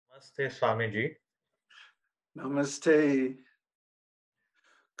Namaste, Swamiji. Namaste,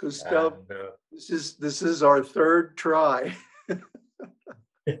 Kaustabh. And This is our third try.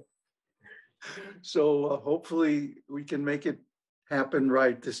 So hopefully we can make it happen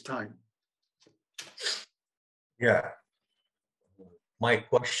right this time. yeah, my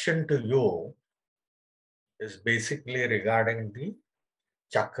question to you is basically regarding the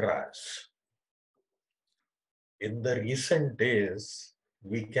chakras. In the recent days,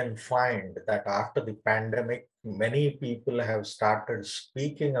 we can find that after the pandemic, many people have started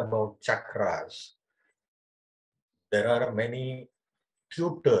speaking about chakras. There are many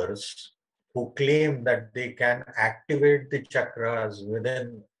tutors who claim that they can activate the chakras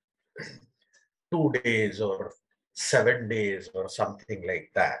within 2 days or 7 days or something like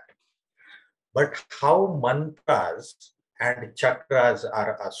that. But how mantras and chakras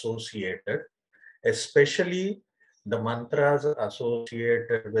are associated, especially the mantras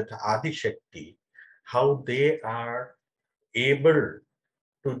associated with Adi Shakti, how they are able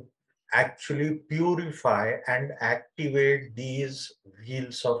to actually purify and activate these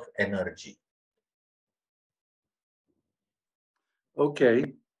wheels of energy.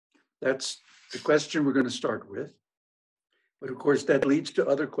 Okay, that's the question we're going to start with. But of course, that leads to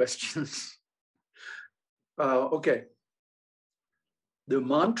other questions. Okay. The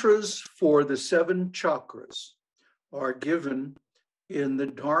mantras for the 7 chakras are given in the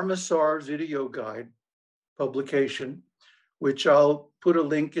Dharmasār video guide publication, which I'll put a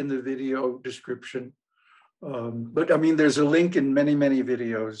link in the video description. But I mean, there's a link in many, many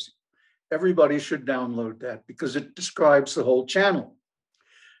videos. Everybody should download that because it describes the whole channel.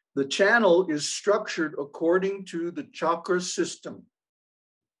 The channel is structured according to the chakra system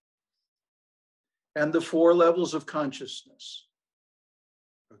and the 4 levels of consciousness.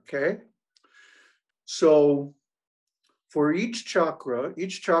 Okay? So for each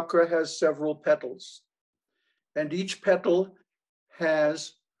chakra has several petals, and each petal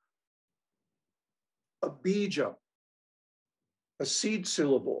has a bija, a seed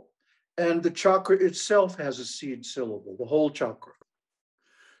syllable, and the chakra itself has a seed syllable, the whole chakra.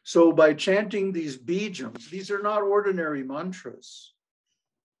 So by chanting these bijams, these are not ordinary mantras.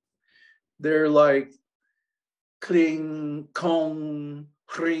 They're like kling, kong,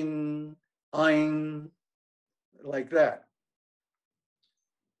 hring, ein, like that.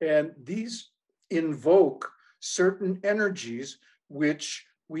 And these invoke certain energies which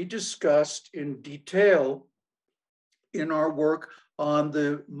we discussed in detail in our work on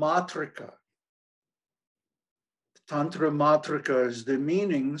the matrika. Tantra matrika is the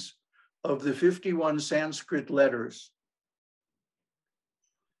meanings of the 51 Sanskrit letters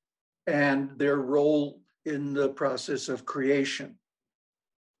and their role in the process of creation.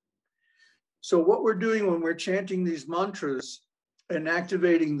 So what we're doing when we're chanting these mantras and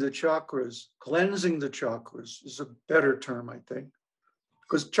activating the chakras, cleansing the chakras is a better term, I think,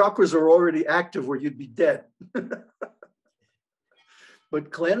 because chakras are already active where you'd be dead.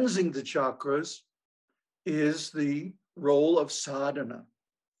 But cleansing the chakras is the role of sadhana.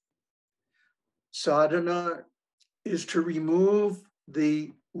 Sadhana is to remove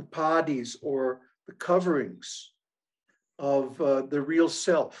the upadhis or the coverings of the real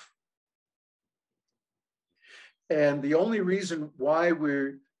self. And the only reason why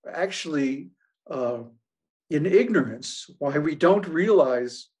we're actually in ignorance, why we don't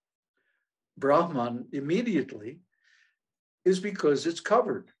realize Brahman immediately, is because it's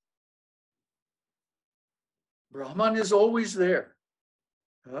covered. Brahman is always there.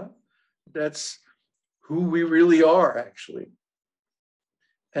 That's who we really are, actually.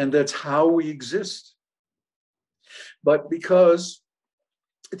 And that's how we exist. But because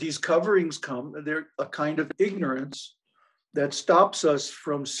these coverings come, they're a kind of ignorance that stops us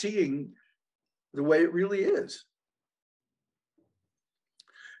from seeing the way it really is.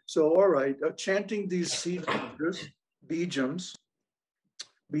 So, all right, chanting these seed mantras, bijams,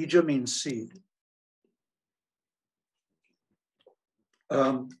 bija means seed,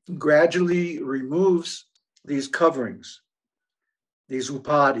 gradually removes these coverings, these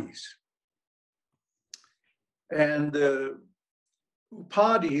upadhis. And the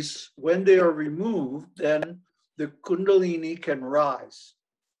upadhis, when they are removed, then the Kuṇḍalinī can rise.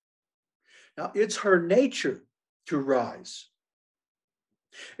 Now, it's her nature to rise.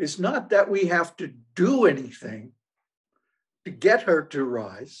 It's not that we have to do anything to get her to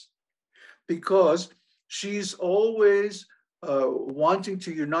rise, because she's always wanting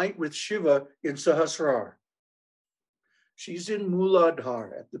to unite with Shiva in Sahasrara. She's in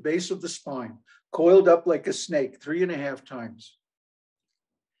Muladhara, at the base of the spine, coiled up like a snake 3.5 times.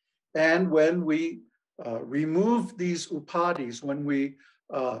 And when we remove these upadhis, when we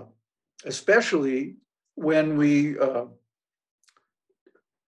especially when we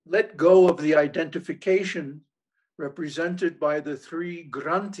let go of the identification represented by the three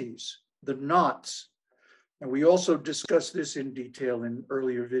granthis, the knots. And we also discussed this in detail in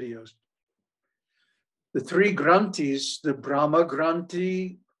earlier videos. The three granthis, the Brahma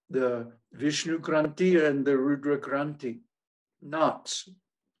granthi, the Vishnu granthi, and the Rudra granthi, knots.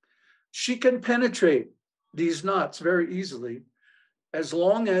 She can penetrate these knots very easily as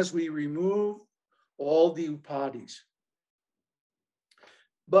long as we remove all the upadhis.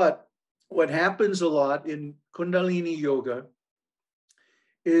 But what happens a lot in Kuṇḍalinī yoga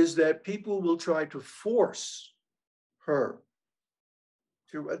is that people will try to force her.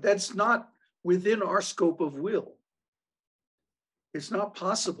 That's not within our scope of will. It's not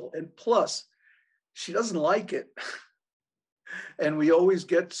possible. And plus, she doesn't like it. And we always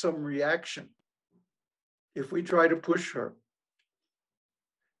get some reaction if we try to push her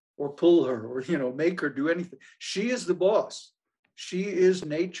or pull her or, make her do anything. She is the boss. She is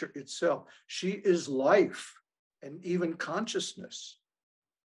nature itself. She is life and even consciousness.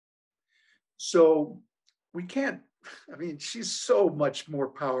 So we can't, she's so much more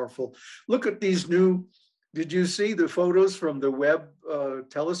powerful. Look at these new, did you see the photos from the Webb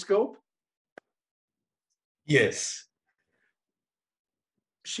telescope? Yes.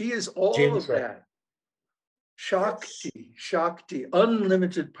 She is all James of Webb. that. Shakti,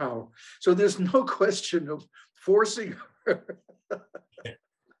 unlimited power. So there's no question of forcing her.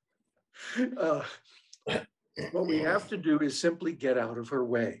 What we have to do is simply get out of her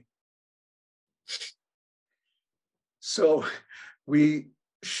way. So we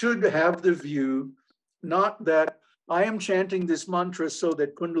should have the view, not that I am chanting this mantra so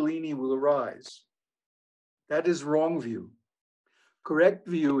that Kuṇḍalinī will arise. That is wrong view. Correct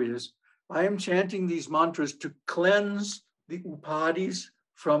view is, I am chanting these mantras to cleanse the upadhis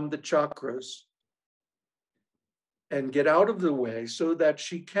from the chakras and get out of the way so that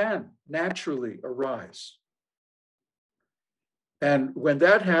she can naturally arise. And when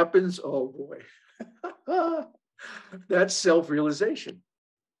that happens, oh boy, that's self-realization.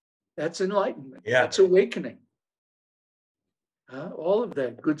 That's enlightenment. Yeah. That's awakening. All of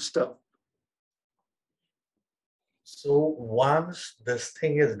that good stuff. So once this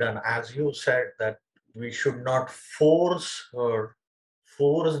thing is done, as you said, that we should not force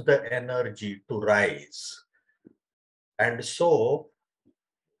the energy to rise. And so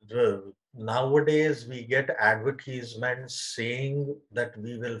nowadays we get advertisements saying that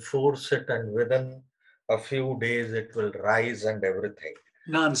we will force it and within a few days it will rise and everything.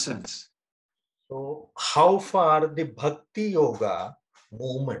 Nonsense. So how far the bhakti yoga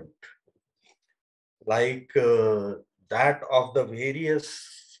movement, like that of the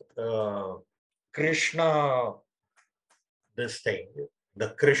various Krishna,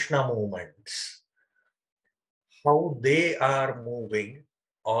 the Krishna movements, how they are moving,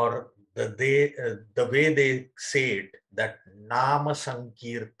 or the way they say it, that Nama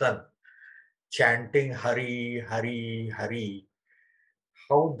Sankirtan, chanting Hari, Hari, Hari,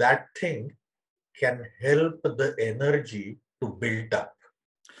 how that thing can help the energy to build up.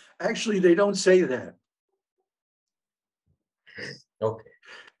 Actually, they don't say that. Okay.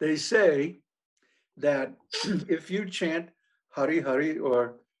 They say that if you chant Hari Hari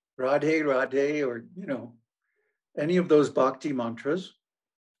or Radhe Radhe or, any of those bhakti mantras,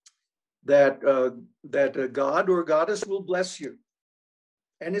 that a god or goddess will bless you.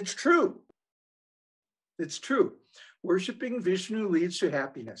 And it's true. It's true. Worshipping Vishnu leads to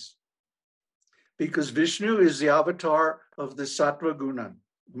happiness because Vishnu is the avatar of the Sattva Guna,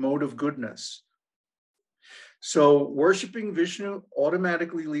 mode of goodness. So worshipping Vishnu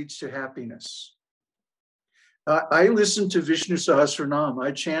automatically leads to happiness. I listen to Vishnu Sahasranam.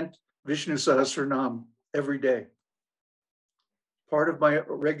 I chant Vishnu Sahasranam every day. Part of my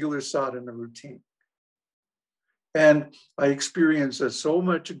regular sadhana routine. And I experience so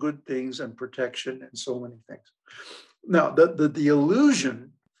much good things and protection and so many things. Now, the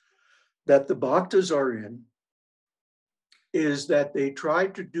illusion that the bhaktas are in is that they try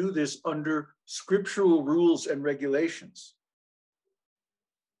to do this under scriptural rules and regulations.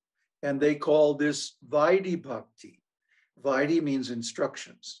 And they call this Vaidhi Bhakti. Vaidhi means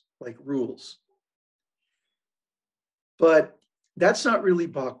instructions, like rules. But that's not really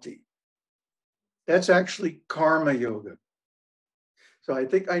bhakti. That's actually karma yoga. So I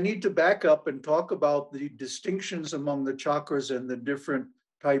think I need to back up and talk about the distinctions among the chakras and the different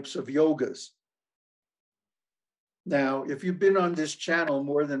types of yogas. Now, if you've been on this channel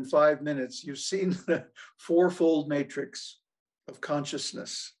more than 5 minutes, you've seen the fourfold matrix of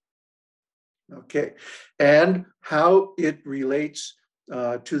consciousness. Okay, and how it relates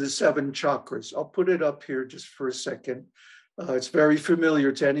to the 7 chakras. I'll put it up here just for a second. It's very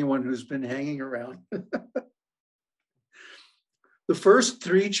familiar to anyone who's been hanging around. The first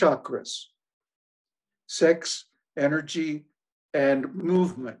 3 chakras, sex, energy, and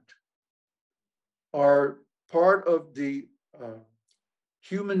movement, are part of the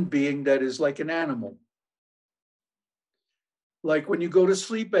human being that is like an animal. Like when you go to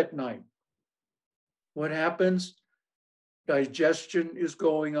sleep at night, what happens? Digestion is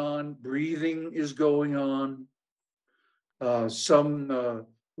going on, breathing is going on, some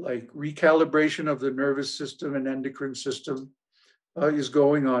like recalibration of the nervous system and endocrine system is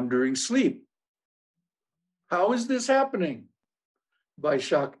going on during sleep. How is this happening? By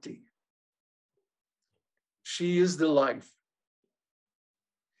Shakti. She is the life.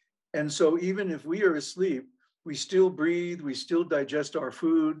 And so even if we are asleep, we still breathe, we still digest our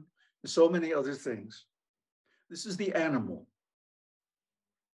food, and so many other things. This is the animal.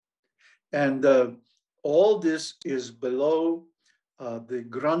 And all this is below the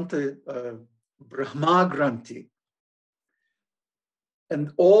Granta, Brahma Granthi.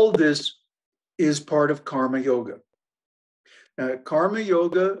 And all this is part of Karma Yoga. Karma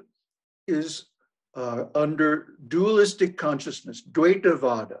Yoga is under dualistic consciousness,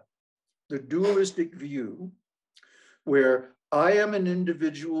 Dvaitavada, the dualistic view, where I am an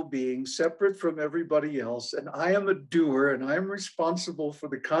individual being separate from everybody else, and I am a doer, and I am responsible for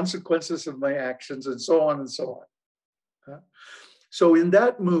the consequences of my actions, and so on and so on. So in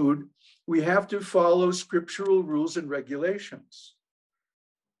that mood, we have to follow scriptural rules and regulations.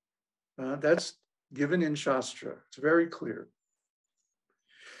 That's given in Shastra. It's very clear.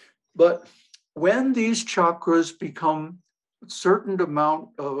 But when these chakras become a certain amount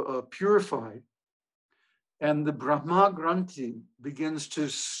of purified, and the Brahma Granthi begins to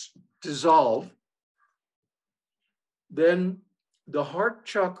dissolve, then the heart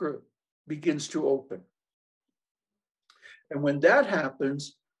chakra begins to open. And when that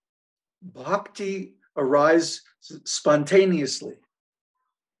happens, bhakti arises spontaneously.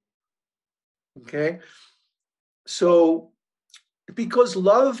 Okay? So, because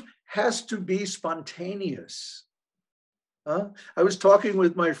love has to be spontaneous. I was talking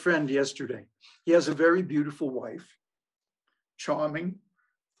with my friend yesterday. He has a very beautiful wife, charming,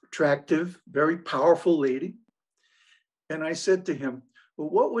 attractive, very powerful lady. And I said to him, well,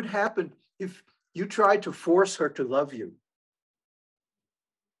 what would happen if you tried to force her to love you?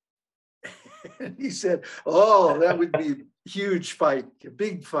 And he said, oh, that would be a huge fight, a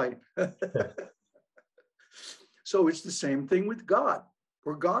big fight. So it's the same thing with God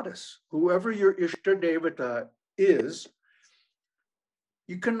or goddess. Whoever your Ishta Devata is,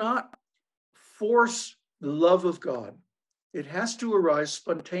 you cannot force the love of God. It has to arise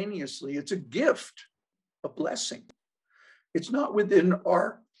spontaneously. It's a gift, a blessing. It's not within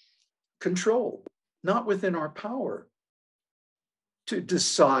our control, not within our power to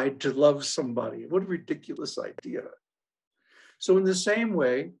decide to love somebody. What a ridiculous idea. So in the same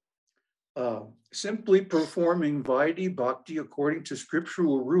way, simply performing Vaidhi Bhakti according to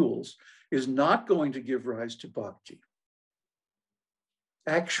scriptural rules is not going to give rise to bhakti.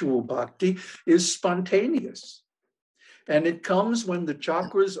 Actual bhakti is spontaneous. And it comes when the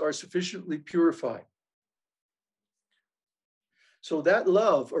chakras are sufficiently purified. So that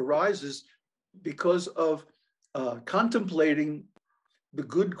love arises because of contemplating the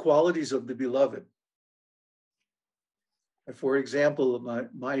good qualities of the beloved. For example,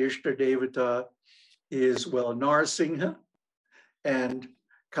 my Ishta Devata is, well, Narasingha and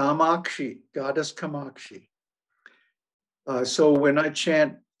Kamakshi, goddess Kamakshi. So when I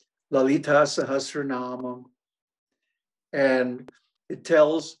chant Lalita Sahasranamam, and it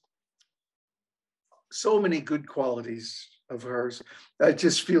tells so many good qualities of hers, I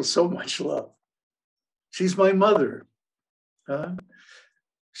just feel so much love. She's my mother.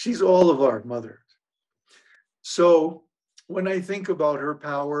 She's all of our mothers. So when I think about her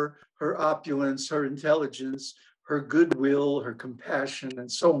power, her opulence, her intelligence, her goodwill, her compassion, and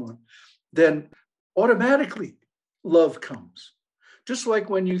so on, then automatically love comes. Just like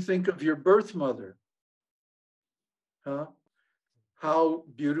when you think of your birth mother, how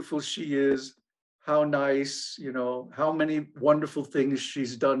beautiful she is, how nice, you know, how many wonderful things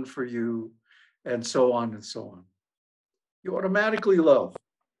she's done for you, and so on and so on. You automatically love.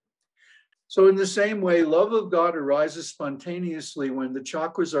 So in the same way, love of God arises spontaneously when the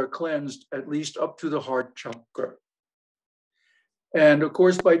chakras are cleansed, at least up to the heart chakra. And of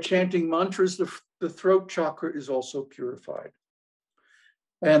course, by chanting mantras, the throat chakra is also purified.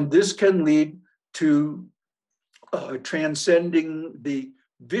 And this can lead to transcending the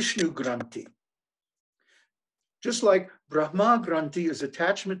Vishnu Granthi. Just like Brahma Granthi is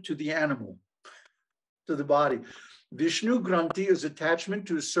attachment to the animal, to the body. Vishnu Granthi is attachment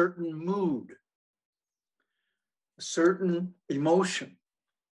to a certain mood, a certain emotion.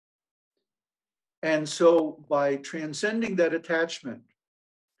 And so by transcending that attachment,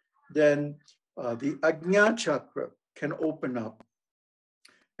 then the Ajna chakra can open up.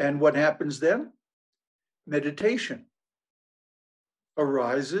 And what happens then? Meditation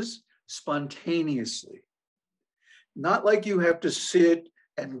arises spontaneously. Not like you have to sit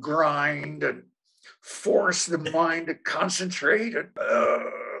and grind and force the mind to concentrate. And,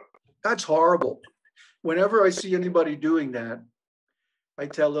 that's horrible. Whenever I see anybody doing that, I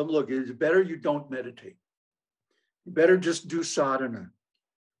tell them, look, it's better you don't meditate. You better just do sadhana.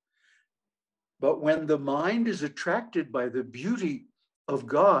 But when the mind is attracted by the beauty of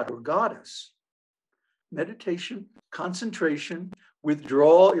God or goddess, meditation, concentration,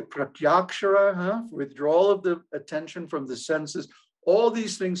 withdrawal, pratyakshara, withdrawal of the attention from the senses, all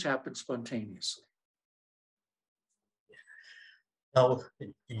these things happen spontaneously. Now,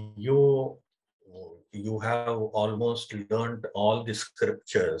 you have almost learned all the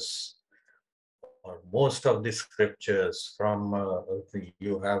scriptures, or most of the scriptures from,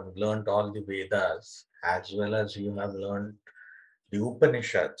 you have learned all the Vedas, as well as you have learned the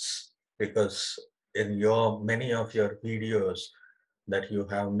Upanishads, because in many of your videos that you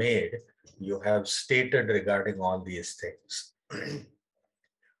have made, you have stated regarding all these things.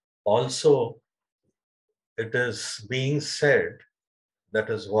 Also, it is being said, that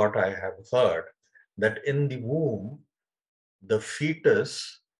is what I have heard, that in the womb, the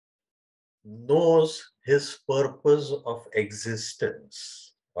fetus knows his purpose of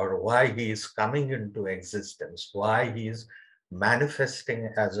existence, or why he is coming into existence, why he is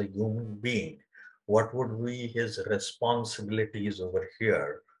manifesting as a human being, what would be his responsibilities over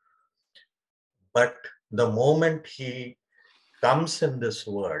here. But the moment he comes in this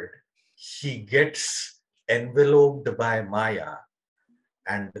world, he gets enveloped by Maya,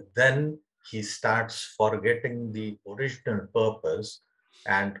 and then he starts forgetting the original purpose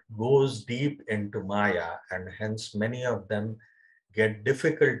and goes deep into Maya, and hence many of them get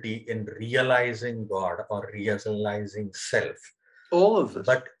difficulty in realizing God or realizing self. All of this.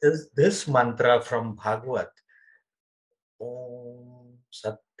 But is this mantra from Bhagavad, Om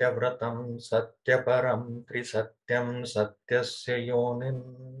Satyavratam Satyaparam Trisatyam Satyasya Yonim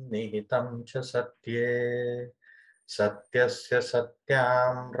Nihitam Cha Satye Satyasya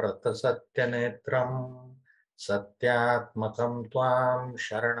Satyam Rata Satyanetram Satyatmakam Tvam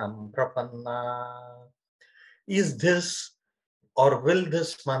Sharanam Prapanna. Is this, or will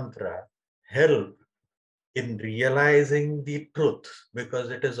this mantra help in realizing the truth? Because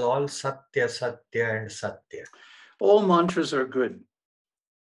it is all Satya, Satya and Satya. All mantras are good.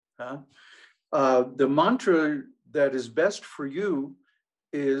 The mantra that is best for you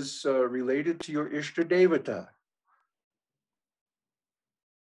is related to your Ishta Devata.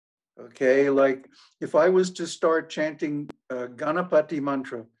 Okay, like if I was to start chanting Ganapati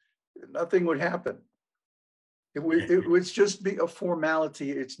mantra, nothing would happen. It would just be a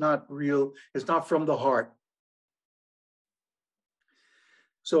formality. It's not real. It's not from the heart.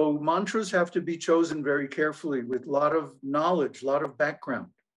 So mantras have to be chosen very carefully with a lot of knowledge, a lot of background.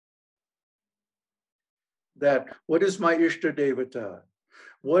 That what is my Ishta Devata?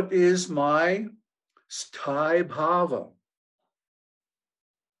 What is my Sthai Bhava?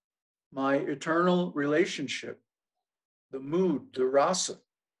 My eternal relationship, the mood, the rasa.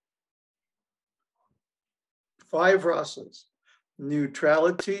 5 rasas: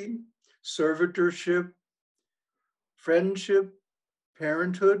 neutrality, servitorship, friendship,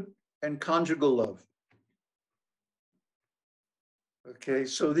 parenthood, and conjugal love. Okay,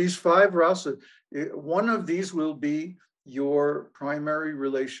 so these 5 rasas, one of these will be your primary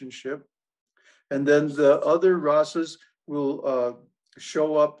relationship, and then the other rasas will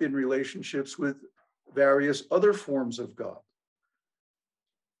show up in relationships with various other forms of God.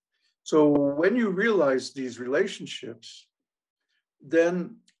 So when you realize these relationships,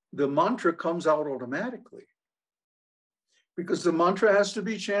 then the mantra comes out automatically, because the mantra has to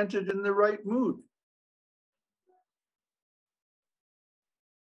be chanted in the right mood.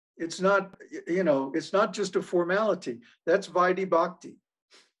 It's not, it's not just a formality. That's Vaidhi Bhakti.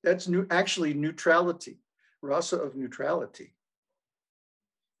 That's actually neutrality, rasa of neutrality,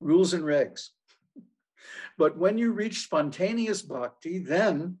 rules and regs. But when you reach spontaneous bhakti,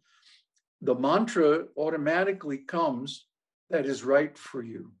 then the mantra automatically comes that is right for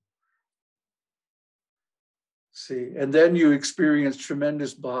you. See, and then you experience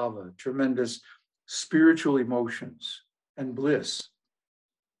tremendous bhava, tremendous spiritual emotions and bliss.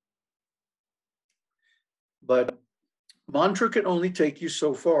 But mantra can only take you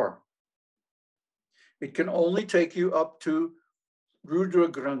so far. It can only take you up to Rudra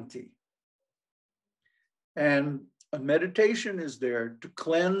Granthi. And a meditation is there to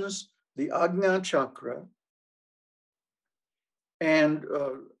cleanse the Ajna chakra and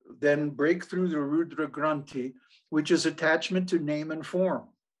then break through the Rudra Granthi, which is attachment to name and form.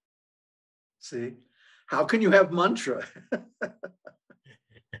 See, how can you have mantra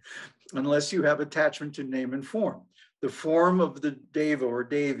unless you have attachment to name and form? The form of the Deva or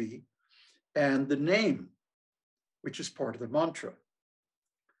Devi and the name, which is part of the mantra.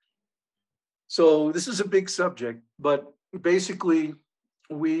 So this is a big subject, but basically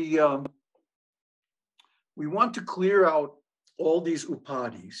we want to clear out all these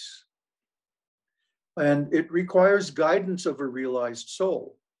upadhis, and it requires guidance of a realized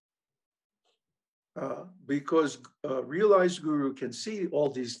soul, because a realized guru can see all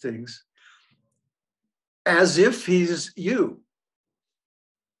these things as if he's you,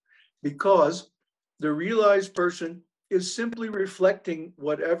 because the realized person is simply reflecting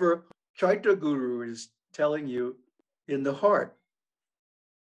whatever Chaitya Guru is telling you in the heart.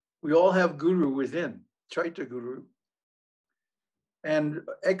 We all have Guru within, Chaitya Guru. And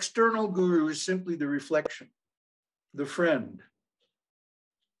external Guru is simply the reflection, the friend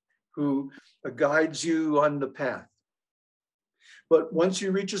who guides you on the path. But once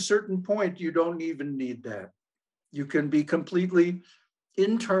you reach a certain point, you don't even need that. You can be completely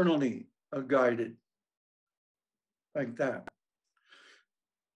internally guided like that.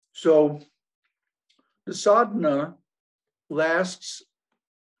 So the sadhana lasts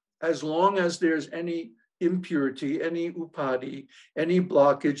as long as there's any impurity, any upadhi, any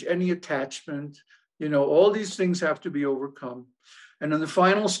blockage, any attachment. All these things have to be overcome. And in the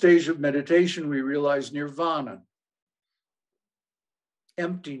final stage of meditation, we realize nirvana,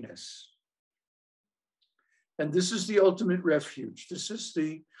 emptiness. And this is the ultimate refuge. This is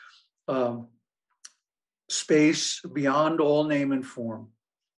the space beyond all name and form.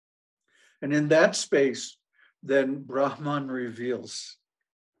 And in that space, then Brahman reveals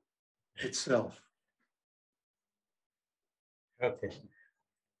itself. Okay.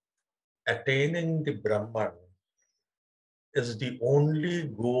 Attaining the Brahman is the only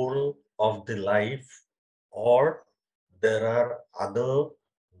goal of the life, or there are other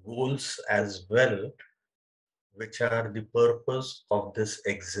goals as well, which are the purpose of this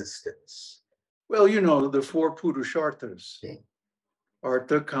existence? Well, the four Purusharthas.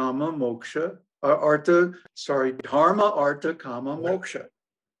 Artha, Kama, Moksha. Dharma, Artha, Kama, Moksha.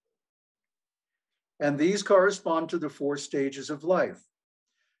 And these correspond to the four stages of life.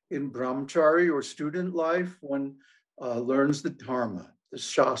 In brahmachari or student life, one learns the dharma, the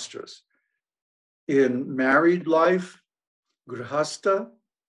shastras. In married life, grihastha,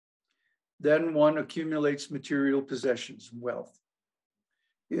 then one accumulates material possessions and wealth.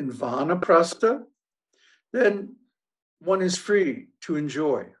 In vanaprastha, then one is free to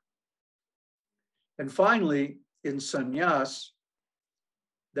enjoy. And finally, in sannyas,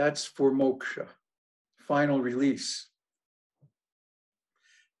 that's for moksha, final release.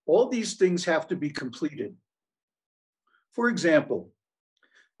 All these things have to be completed. For example,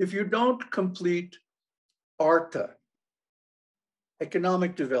 if you don't complete artha,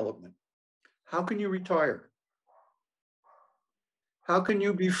 economic development, how can you retire? How can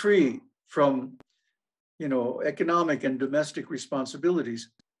you be free from economic and domestic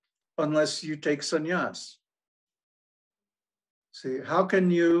responsibilities unless you take sannyas? See, how can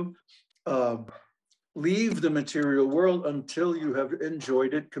you leave the material world until you have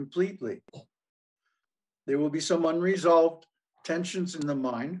enjoyed it completely? There will be some unresolved tensions in the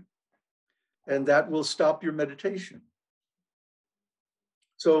mind, and that will stop your meditation.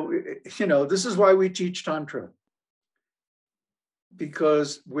 So, this is why we teach Tantra,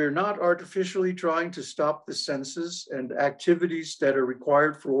 because we're not artificially trying to stop the senses and activities that are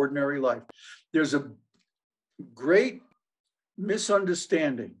required for ordinary life. There's a great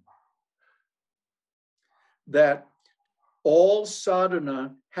misunderstanding that all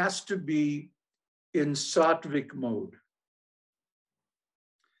sadhana has to be in sattvic mode.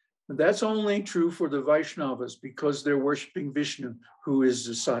 And that's only true for the Vaishnavas because they're worshiping Vishnu, who is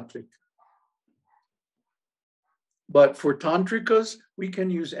the sattvic. But for tantrikas, we can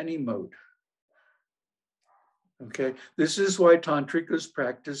use any mode. Okay, this is why tantrikas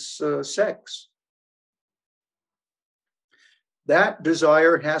practice sex. That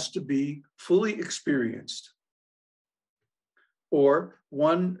desire has to be fully experienced, or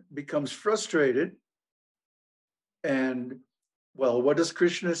one becomes frustrated. And, well, what does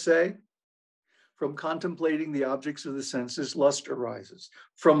Krishna say? From contemplating the objects of the senses, lust arises.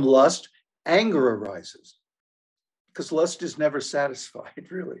 From lust, anger arises. because lust is never satisfied,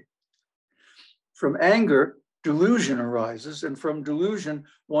 really. From anger, delusion arises, and from delusion,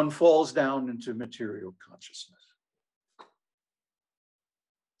 one falls down into material consciousness.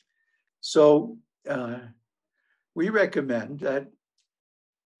 So we recommend that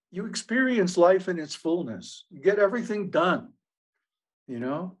you experience life in its fullness. You get everything done, you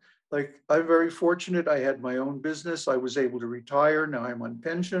know? Like, I'm very fortunate. I had my own business. I was able to retire. Now I'm on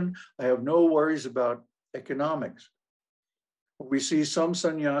pension. I have no worries about economics. We see some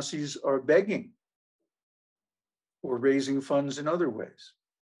sannyasis are begging or raising funds in other ways.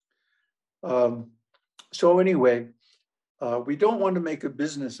 So anyway, we don't want to make a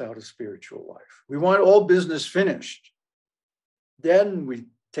business out of spiritual life. We want all business finished. Then we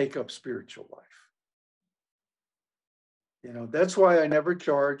take up spiritual life. You know, that's why I never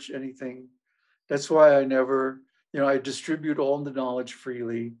charge anything. That's why I never, I distribute all the knowledge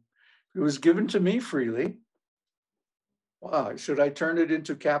freely. It was given to me freely. Wow, should I turn it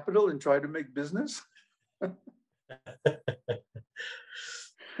into capital and try to make business? It's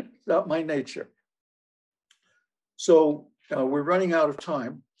not my nature. So we're running out of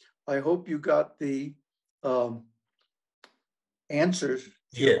time. I hope you got the answers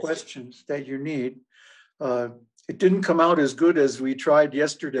to your questions that you need. It didn't come out as good as we tried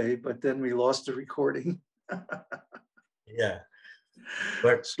yesterday, but then we lost the recording. Yeah.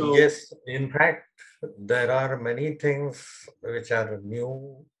 But yes, in fact, there are many things which are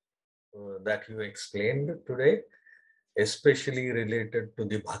new that you explained today, especially related to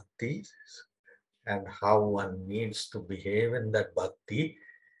the bhakti and how one needs to behave in that bhakti,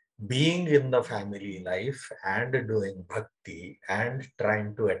 being in the family life and doing bhakti and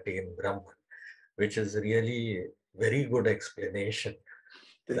trying to attain Brahman, which is really very good explanation.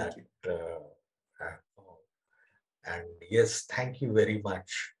 Thank you. And yes, thank you very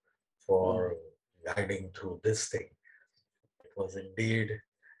much for guiding through this thing. It was indeed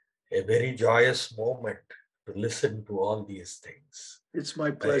a very joyous moment to listen to all these things. It's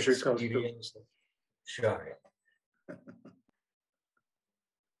my pleasure, Kaustabh. Sure.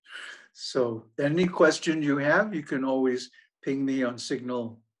 So any question you have, you can always ping me on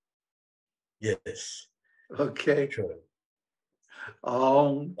Signal. Yes. Okay. Sure.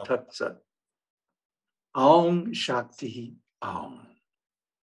 Aum Tat Sat. Aum Shakti Aum.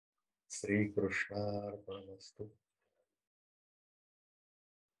 Sri Krishna Arpanastu.